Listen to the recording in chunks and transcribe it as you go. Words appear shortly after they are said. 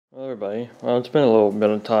Hello everybody. Well, it's been a little bit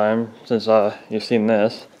of time since you've seen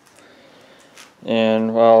this,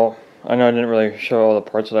 and well, I know I didn't really show all the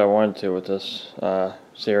parts that I wanted to with this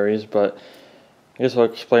series, but I guess I'll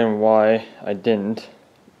explain why I didn't.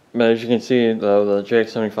 But as you can see, though, the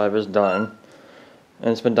JX75 is done,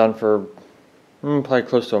 and it's been done for probably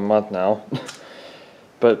close to a month now.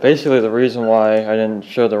 But basically, the reason why I didn't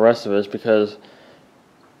show the rest of it is because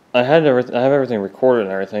I have everything recorded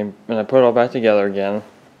and everything, and I put it all back together again.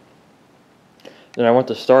 Then I went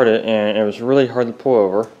to start it, and it was really hard to pull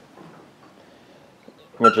over,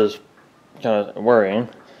 which is kind of worrying.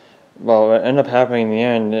 Well, what ended up happening in the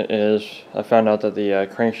end is I found out that the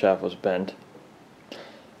crankshaft was bent.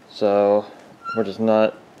 So, which is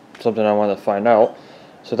not something I wanted to find out.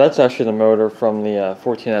 So that's actually the motor from the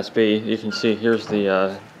 14SB. You can see here's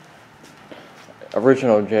the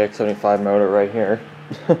original JX75 motor right here.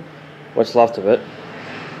 What's left of it.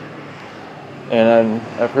 And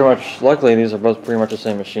then pretty much, luckily these are both pretty much the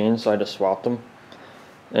same machine, so I just swapped them,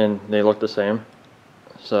 and they look the same.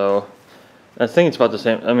 So I think it's about the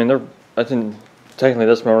same. I mean, I think technically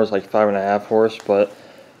this motor is like 5.5 horse, but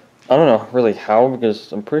I don't know really how,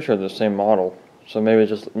 because I'm pretty sure they're the same model. So maybe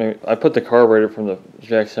I put the carburetor from the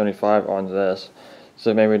JX75 onto this,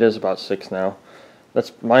 so maybe it is about 6 now.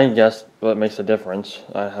 That's my guess. What makes a difference?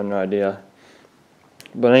 I have no idea.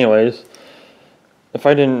 But anyways, if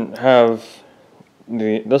I didn't have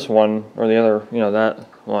this one or the other, that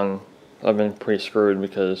one, I've been pretty screwed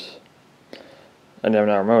because I didn't have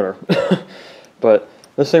another motor. But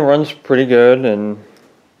this thing runs pretty good and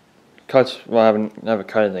cuts. Well, I haven't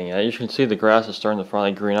cut anything yet. You can see the grass is starting to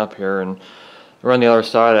finally green up here, and around the other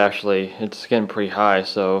side actually it's getting pretty high.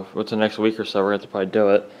 So what's the next week or so, we're gonna have to probably do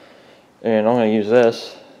it. And I'm gonna use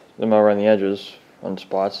this to mow around the edges on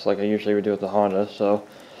spots like I usually would do with the Honda. So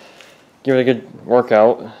give it a good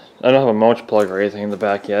workout. I don't have a mulch plug or anything in the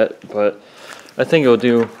back yet, but I think it'll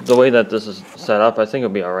do. The way that this is set up, I think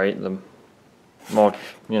it'll be alright. The mulch,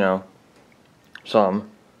 some.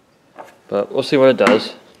 But we'll see what it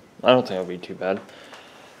does. I don't think it'll be too bad.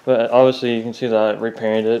 But obviously you can see that I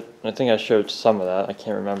repainted it. I think I showed some of that. I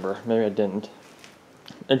can't remember. Maybe I didn't.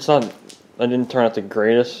 It's not, I didn't turn out the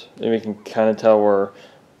greatest. Maybe you can kind of tell where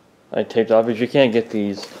I taped off, because you can't get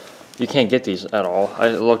these. You can't get these at all. I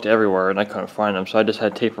looked everywhere and I couldn't find them, so I just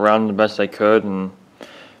had tape around the best I could and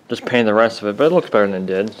just painted the rest of it. But it looks better than it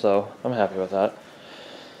did, so I'm happy with that.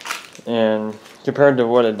 And compared to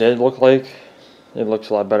what it did look like, it looks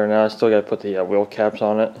a lot better now. I still got to put the wheel caps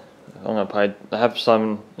on it. I have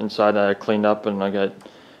some inside that I cleaned up, and I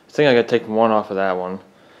think I got to take one off of that one.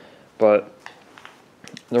 But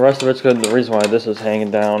the rest of it's good. The reason why this is hanging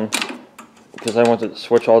down, because I want to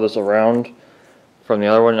switch all this around from the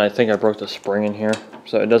other one, and I think I broke the spring in here,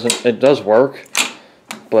 so it does work,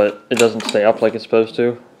 but it doesn't stay up like it's supposed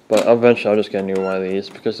to. But eventually I'll just get a new one of these,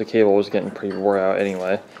 because the cable was getting pretty wore out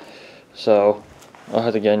anyway, so I'll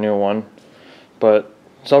have to get a new one. But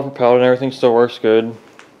self-propelled and everything still works good,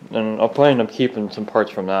 and I'll plan on keeping some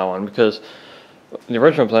parts from that one, because the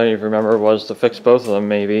original plan, if you remember, was to fix both of them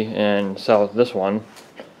maybe and sell this one.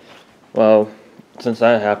 Well, since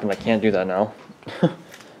that happened, I can't do that now.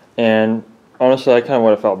 And honestly, I kind of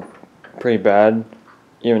would have felt pretty bad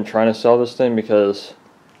even trying to sell this thing because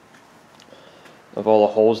of all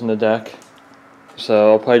the holes in the deck.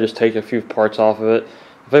 So I'll probably just take a few parts off of it.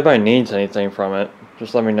 If anybody needs anything from it,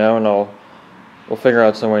 just let me know, and we'll figure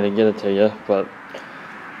out some way to get it to you. But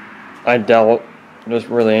I doubt there's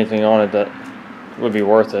really anything on it that would be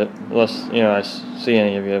worth it, unless I see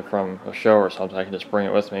any of you from a show or something. I can just bring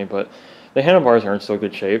it with me. But the handlebars are in still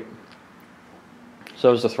good shape.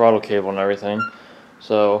 So is the throttle cable and everything.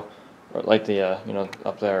 So, like the,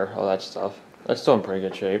 up there, all that stuff. That's still in pretty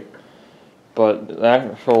good shape. But the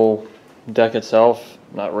actual deck itself,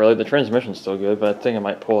 not really. The transmission's still good, but I think I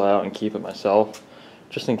might pull it out and keep it myself,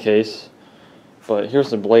 just in case. But here's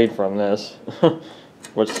the blade from this,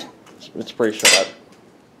 which it's pretty sharp.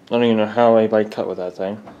 I don't even know how anybody cut with that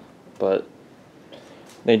thing, but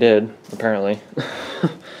they did, apparently.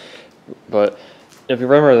 But if you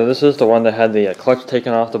remember, this is the one that had the clutch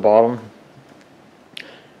taken off the bottom. And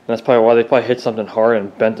that's probably why they probably hit something hard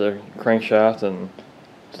and bent the crankshaft, and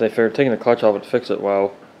so they figured taking the clutch off would fix it.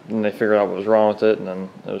 Well, then they figured out what was wrong with it, and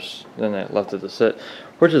then they left it to sit.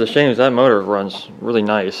 Which is a shame, because that motor runs really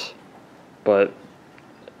nice, but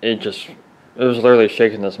it was literally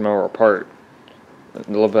shaking this mower apart. A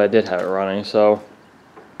little bit I did have it running, so.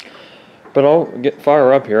 But I'll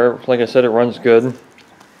fire up here. Like I said, it runs good.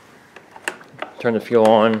 Turn the fuel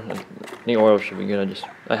on. The oil should be good.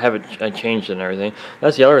 I changed it and everything.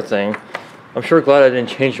 That's the other thing. I'm sure glad I didn't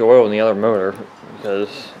change the oil in the other motor,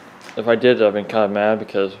 because if I did, I've been kind of mad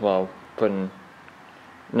because, well, putting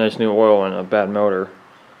nice new oil in a bad motor,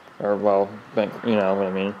 or well, you know what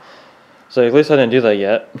I mean. So at least I didn't do that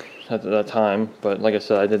yet at that time. But like I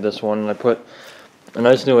said, I did this one, and I put a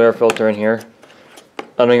nice new air filter in here.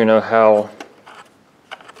 I don't even know how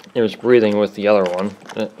it was breathing with the other one.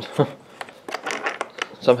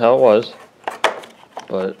 Somehow it was.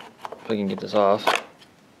 But if I can get this off,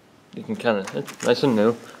 you can kind of, it's nice and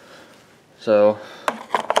new. So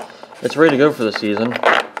it's ready to go for the season.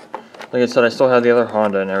 Like I said, I still have the other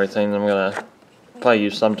Honda and everything that I'm gonna probably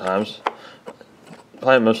use sometimes.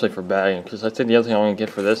 Probably mostly for bagging, because I think the other thing I'm gonna get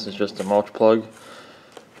for this is just a mulch plug.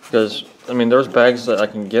 Because I mean, there's bags that I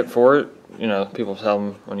can get for it. You know, people sell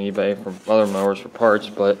them on eBay for other mowers for parts,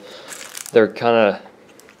 but they're kind of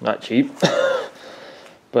not cheap.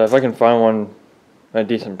 But if I can find one at a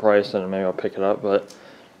decent price, then maybe I'll pick it up. But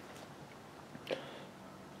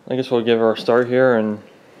I guess we'll give her a start here, and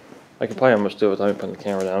I can probably almost do it without me putting the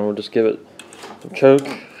camera down. We'll just give it some choke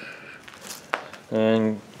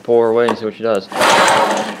and pull her away and see what she does.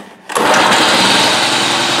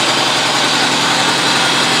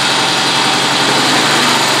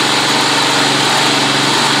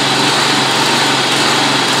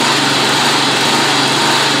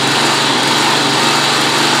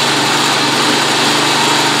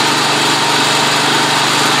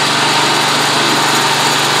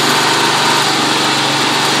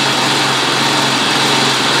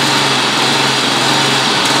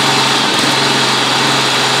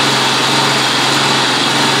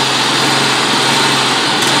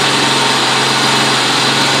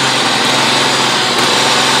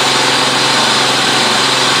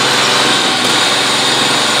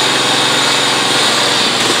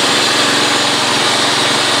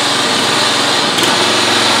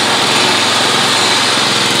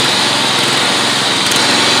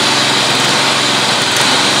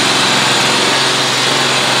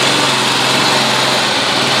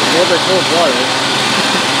 They're cool driving.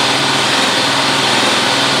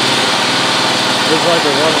 Looks like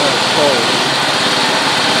they're running out of cold.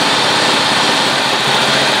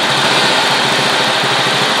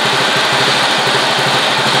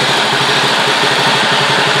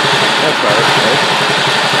 That's better, right?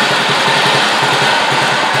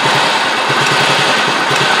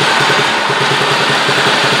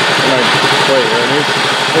 Wait,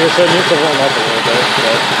 like I said, it needs to warm up a little bit,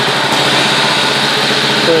 but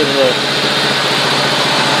there's the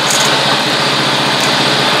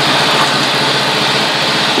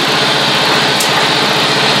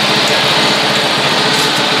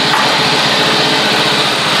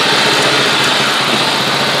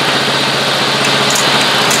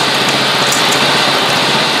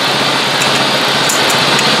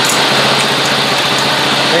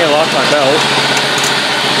I think I lost my belt.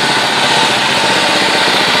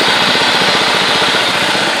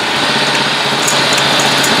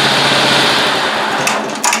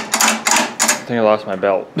 I think I lost my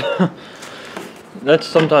belt. That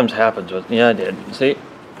sometimes happens with, yeah, I did. See?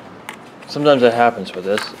 Sometimes that happens with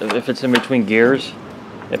this. If it's in between gears,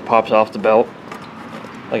 it pops off the belt,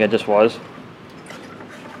 like I just was.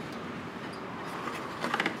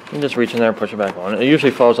 You can just reach in there and push it back on. It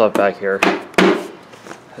usually falls off back here.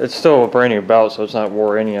 It's still a brand new belt, so it's not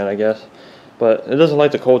wore in yet, I guess. But it doesn't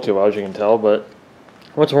like the cold too well, as you can tell, but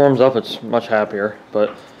once it warms up, it's much happier.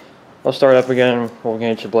 But I'll start up again, and we'll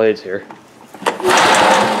gauge the blades here.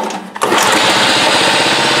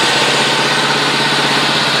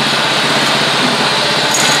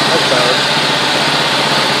 That's better.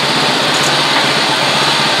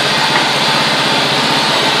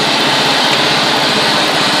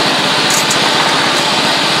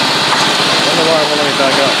 I don't know why it won't let me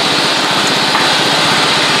back up.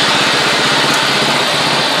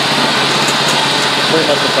 Pretty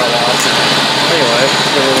much just fell off. Anyway,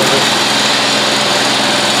 give it a little bit.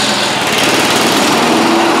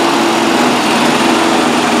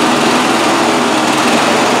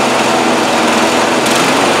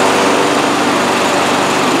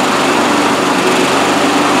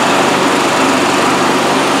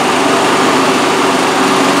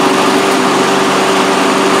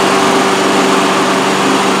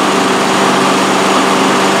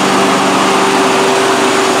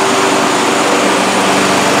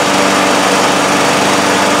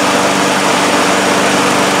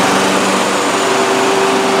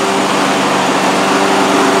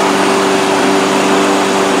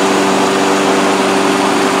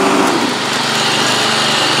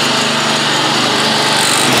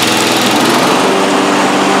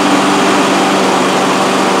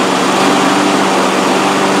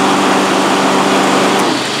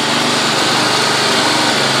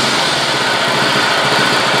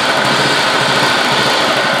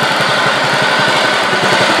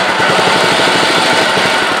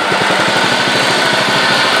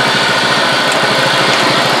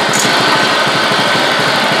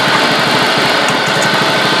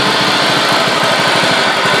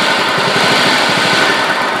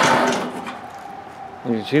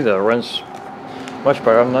 see that it runs much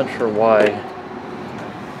better. I'm not sure why.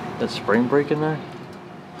 That spring break in there?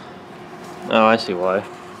 Oh, I see why.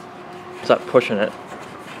 It's not pushing it.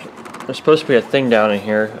 There's supposed to be a thing down in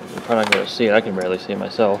here. You're probably not going to see it. I can barely see it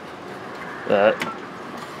myself. I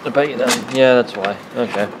bet you that. Yeah, that's why.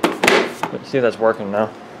 Okay. Let's see if that's working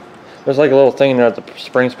now. There's like a little thing there that the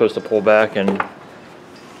spring's supposed to pull back, and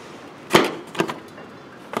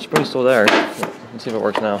the spring's still there. Let's see if it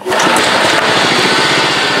works now.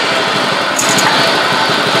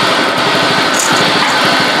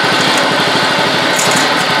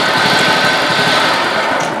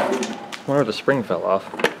 I wonder if the spring fell off.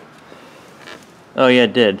 Oh yeah,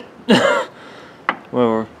 it did.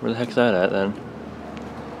 Well, where the heck's that at then?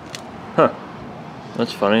 Huh.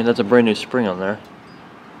 That's funny. That's a brand new spring on there.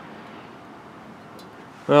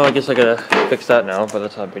 Well, I guess I gotta fix that now, but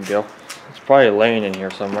that's not a big deal. It's probably laying in here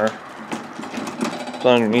somewhere. It's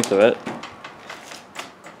underneath of it.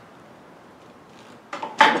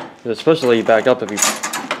 It's supposed to lay you back up if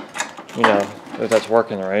you know, if that's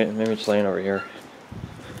working right. Maybe it's laying over here.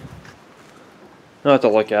 I'll have to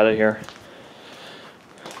look at it here.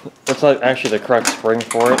 That's not actually the correct spring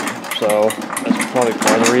for it, so that's probably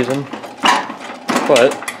part of the reason.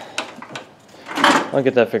 But I'll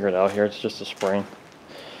get that figured out here. It's just a spring.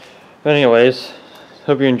 But anyways,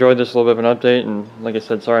 hope you enjoyed this little bit of an update. And like I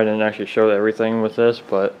said, sorry I didn't actually show everything with this,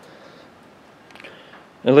 but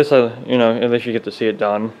at least at least you get to see it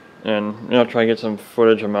done. And try to get some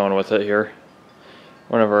footage of mowing with it here.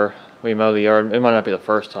 Whenever we mow the yard, it might not be the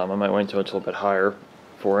first time. I might wait until it's a little bit higher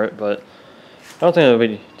for it, but I don't think it'll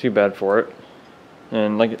be too bad for it.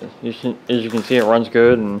 And like as you can see, it runs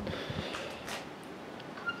good. And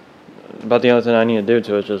about the only thing I need to do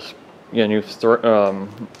to it is just get a new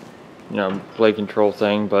blade control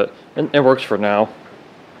thing, but it works for now.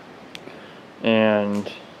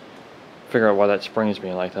 And figure out why that spring is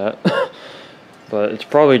being like that. But it's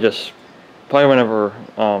probably whenever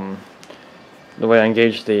the way I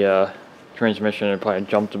engaged the transmission, it probably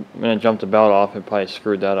jumped the belt off. It probably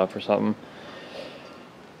screwed that up or something.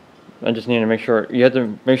 I just need to make sure you have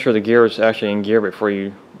to make sure the gear is actually in gear before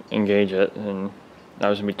you engage it, and I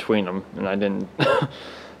was in between them and I didn't.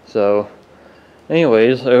 So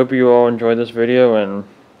anyways, I hope you all enjoyed this video and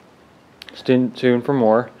stay tuned for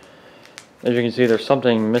more. As you can see, there's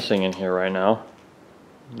something missing in here right now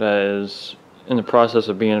that is in the process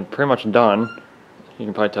of being pretty much done. You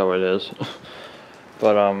can probably tell what it is.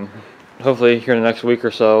 But hopefully here in the next week or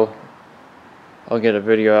so I'll get a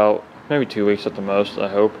video out, maybe 2 weeks at the most, I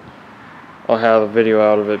hope. I'll have a video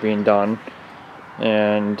out of it being done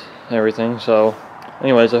and everything. So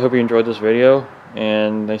anyways, I hope you enjoyed this video,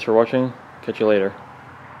 and thanks for watching. Catch you later.